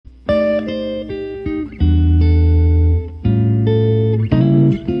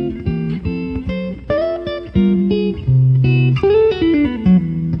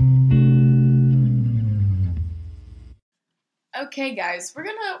Okay, guys, we're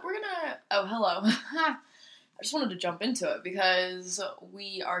gonna. Oh, hello. I just wanted to jump into it because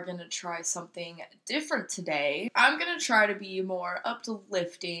we are gonna try something different today. I'm gonna try to be more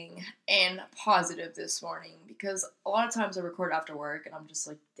uplifting and positive this morning because a lot of times I record after work and I'm just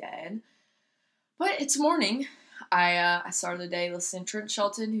like dead. But it's morning. I started the day listening to Trent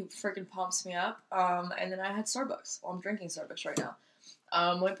Shelton, who freaking pumps me up. And then I had Starbucks. Well, I'm drinking Starbucks right now.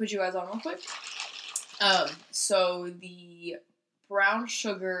 Let me put you guys on real quick. So the brown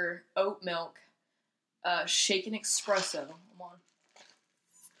sugar oat milk shaken espresso. Come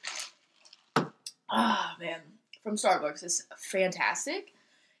on. Ah, man. From Starbucks. It's fantastic.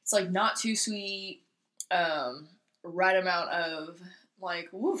 It's like not too sweet. Right amount of like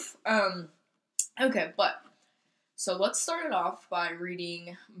woof. Okay, but so let's start it off by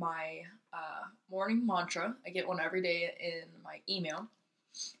reading my morning mantra. I get one every day in my email.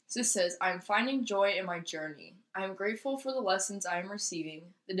 So this says, I am finding joy in my journey. I am grateful for the lessons I am receiving.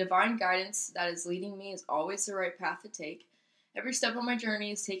 The divine guidance that is leading me is always the right path to take. Every step on my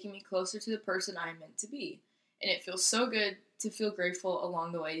journey is taking me closer to the person I am meant to be. And it feels so good to feel grateful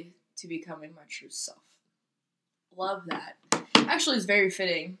along the way to becoming my true self. Love that. Actually, it's very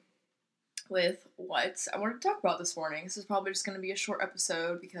fitting with what I wanted to talk about this morning. This is probably just going to be a short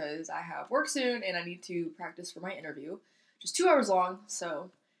episode because I have work soon and I need to practice for my interview. Just 2 hours long, so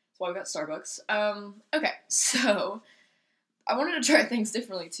that's why we got Starbucks. Okay, so I wanted to try things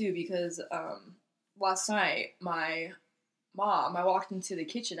differently too because last night my mom, I walked into the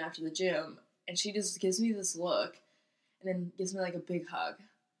kitchen after the gym and she just gives me this look and then gives me like a big hug.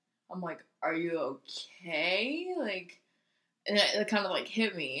 I'm like, are you okay? Like, and it kind of like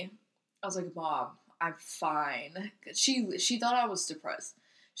hit me. I was like, Mom, I'm fine. She thought I was depressed.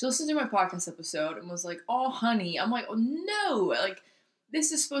 She listened to my podcast episode and was like, oh, honey. I'm like, oh, no. Like,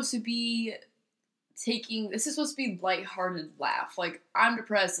 this is supposed to be lighthearted laugh. Like, I'm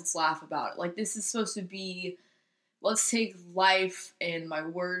depressed. Let's laugh about it. Like, this is supposed to be, let's take life and my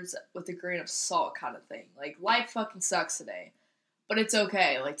words with a grain of salt kind of thing. Like, life fucking sucks today. But it's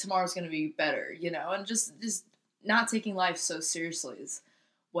okay. Like, tomorrow's going to be better, you know? And just not taking life so seriously is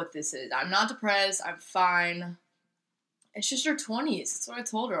what this is. I'm not depressed. I'm fine. It's just your 20s. That's what I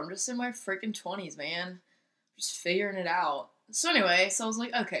told her. I'm just in my freaking 20s, man. Just figuring it out. So anyway, so I was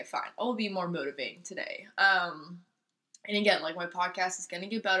like, okay, fine. I will be more motivating today. And again, like my podcast is going to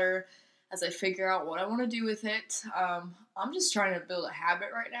get better as I figure out what I want to do with it. I'm just trying to build a habit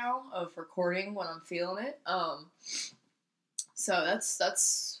right now of recording when I'm feeling it. So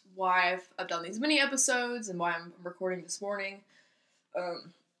that's why I've done these mini episodes and why I'm recording this morning.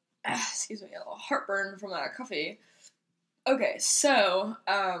 Excuse me, a little heartburn from that coffee. Okay, so,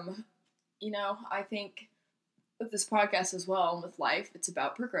 I think with this podcast as well, and with life, it's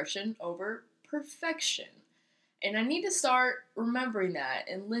about progression over perfection. And I need to start remembering that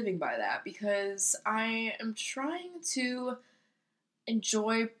and living by that because I am trying to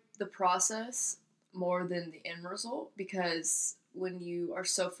enjoy the process more than the end result because when you are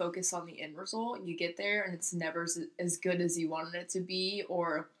so focused on the end result, you get there and it's never as good as you wanted it to be,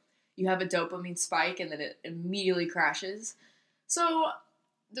 or you have a dopamine spike and then it immediately crashes. So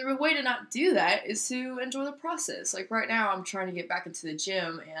the way to not do that is to enjoy the process. Like right now I'm trying to get back into the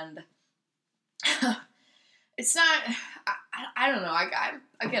gym and it's not, I don't know.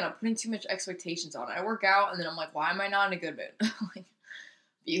 I'm putting too much expectations on it. I work out and then I'm like, why am I not in a good mood? Like,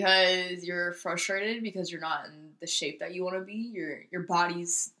 because you're frustrated because you're not in the shape that you want to be. Your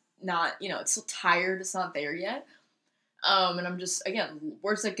body's not, it's still tired. It's not there yet. And I'm just, again,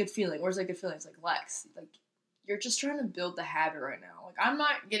 where's that good feeling? Where's that good feeling? It's like, Lex, like, you're just trying to build the habit right now. Like, I'm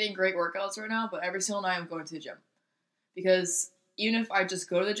not getting great workouts right now, but every single night I'm going to the gym. Because even if I just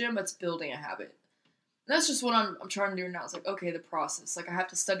go to the gym, it's building a habit. And that's just what I'm trying to do now. It's like, okay, the process. Like, I have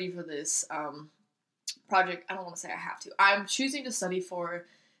to study for this project. I don't want to say I have to. I'm choosing to study for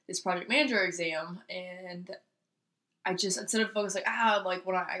this project manager exam, and I just, instead of focus, when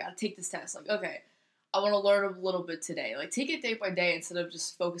I got to take this test, like, okay, I want to learn a little bit today. Like, take it day by day instead of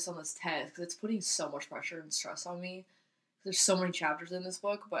just focus on this test because it's putting so much pressure and stress on me. There's so many chapters in this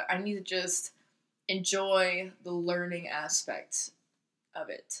book, but I need to just enjoy the learning aspect of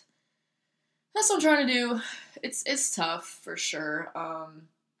it. That's what I'm trying to do. It's tough, for sure,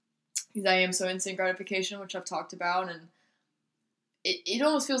 because I am so instant gratification, which I've talked about, and it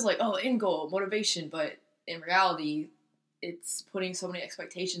almost feels like, oh, end goal, motivation, but in reality, it's putting so many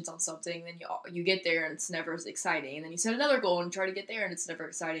expectations on something, then you get there and it's never as exciting. And then you set another goal and try to get there and it's never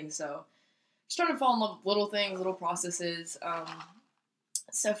exciting. So just trying to fall in love with little things, little processes.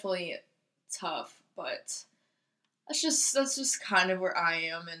 It's definitely tough, but that's just kind of where I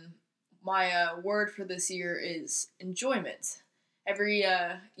am. And my word for this year is enjoyment. every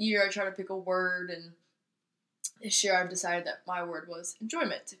year I try to pick a word, and this year I've decided that my word was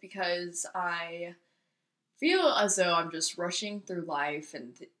enjoyment, because I feel as though I'm just rushing through life,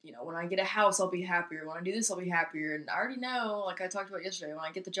 and when I get a house I'll be happier, when I do this I'll be happier, and I already know, like I talked about yesterday, when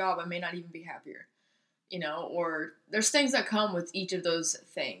I get the job I may not even be happier, or there's things that come with each of those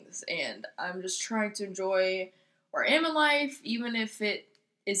things, and I'm just trying to enjoy where I am in life, even if it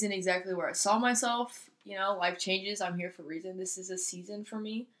isn't exactly where I saw myself. Life changes. I'm here for a reason. This is a season for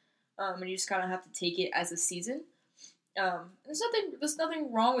me, and you just kind of have to take it as a season. There's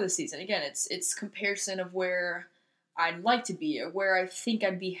nothing wrong with a season. Again, it's comparison of where I'd like to be or where I think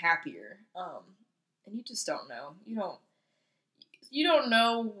I'd be happier. And you just don't know. You don't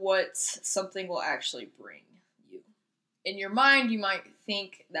know what something will actually bring you. In your mind, you might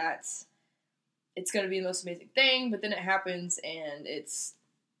think that it's going to be the most amazing thing, but then it happens and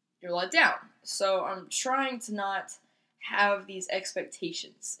you're let down. So I'm trying to not have these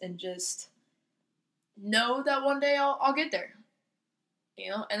expectations and just know that one day I'll get there.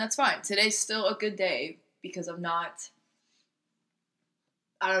 And that's fine. Today's still a good day because I'm not,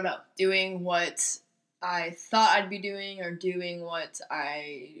 I don't know, doing what I thought I'd be doing or doing what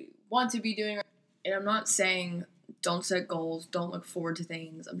I want to be doing. And I'm not saying don't set goals, don't look forward to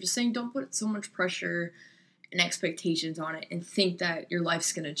things. I'm just saying don't put so much pressure and expectations on it and think that your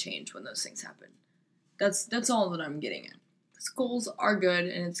life's going to change when those things happen. That's all that I'm getting at. Because goals are good,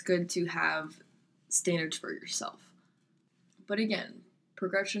 and it's good to have standards for yourself. But again,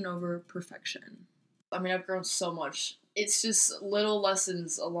 progression over perfection. I mean, I've grown so much. It's just little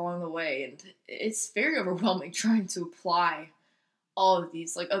lessons along the way, and it's very overwhelming trying to apply all of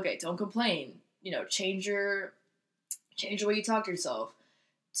these. Like, okay, don't complain. Change your way you talk to yourself.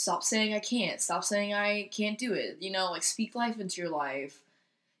 Stop saying I can't. Stop saying I can't do it. Speak life into your life.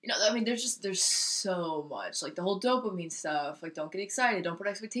 I mean, there's so much. Like, the whole dopamine stuff. Like, don't get excited. Don't put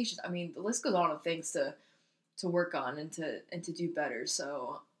expectations. I mean, the list goes on of things to work on and to do better.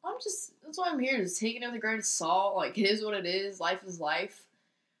 So, that's why I'm here. Just taking it with a grain of salt. Like, it is what it is. Life is life.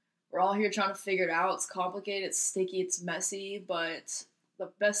 We're all here trying to figure it out. It's complicated. It's sticky. It's messy. But the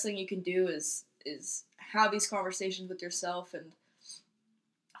best thing you can do is have these conversations with yourself and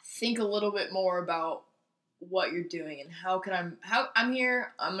think a little bit more about what you're doing and how I'm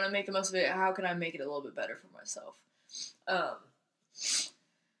here, I'm going to make the most of it. How can I make it a little bit better for myself?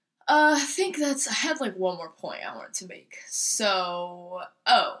 I think I had like one more point I wanted to make. So,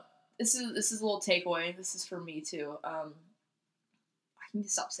 this is a little takeaway. This is for me too. I need to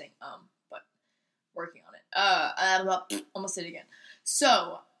stop saying, but working on it. I almost did it again.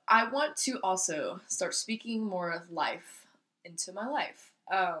 So, I want to also start speaking more of life into my life.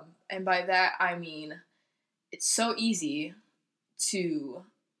 And by that, I mean, it's so easy to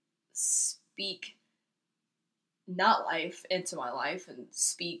speak not life into my life and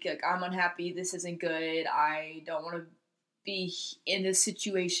speak like, I'm unhappy, this isn't good, I don't want to be in this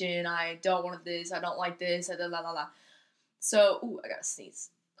situation, I don't want this, I don't like this, la la la la. So, I gotta sneeze.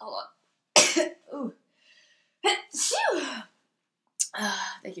 Hold on. Ooh.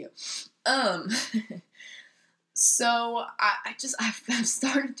 Thank you. So I've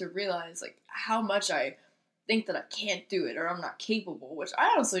started to realize like how much I think that I can't do it or I'm not capable, which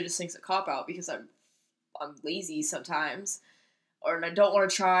I honestly just think is a cop out because I'm lazy sometimes, or I don't want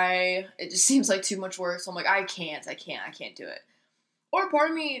to try. It just seems like too much work. So I'm like, I can't do it. Or part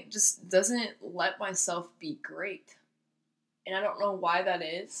of me just doesn't let myself be great, and I don't know why that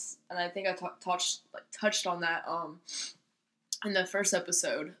is. And I think I touched on that in the first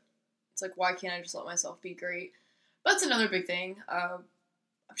episode. It's like, why can't I just let myself be great? But that's another big thing.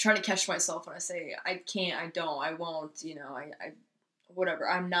 I'm trying to catch myself when I say I can't, I don't, I won't, I whatever.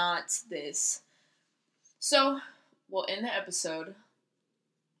 I'm not this. So, we'll end the episode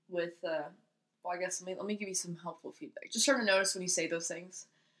with, I guess let me give you some helpful feedback. Just start to notice when you say those things,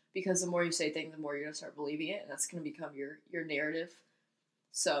 because the more you say things, the more you're going to start believing it, and that's going to become your narrative.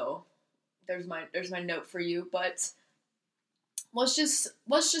 So, there's my note for you, but let's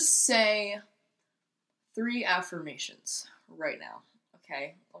just say 3 affirmations right now.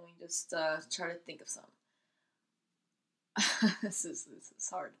 Okay, let me just try to think of some. This is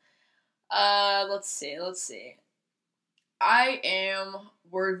hard. Let's see. I am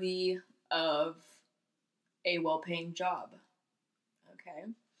worthy of a well-paying job. Okay.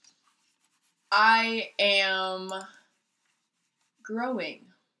 I am growing.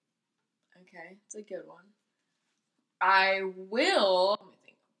 Okay, it's a good one. I will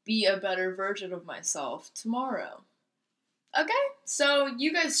be a better version of myself tomorrow. Okay, so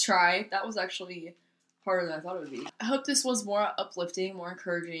you guys try. That was actually harder than I thought it would be. I hope this was more uplifting, more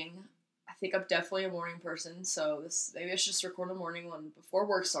encouraging. I think I'm definitely a morning person, so maybe I should just record in the morning before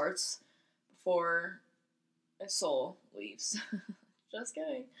work starts, before my soul leaves. Just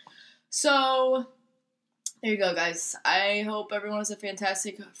kidding. So, there you go, guys. I hope everyone has a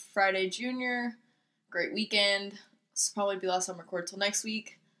fantastic Friday Junior. Great weekend. This will probably be the last time I record till next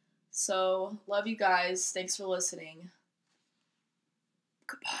week. So, love you guys. Thanks for listening.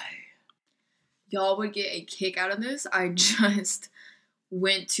 Goodbye. Y'all would get a kick out of this. I just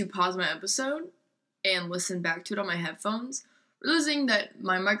went to pause my episode and listened back to it on my headphones, realizing that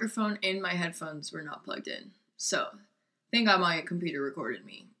my microphone and my headphones were not plugged in. So, thank God my computer recorded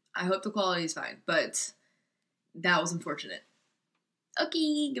me. I hope the quality is fine, but that was unfortunate.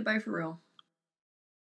 Okay, goodbye for real.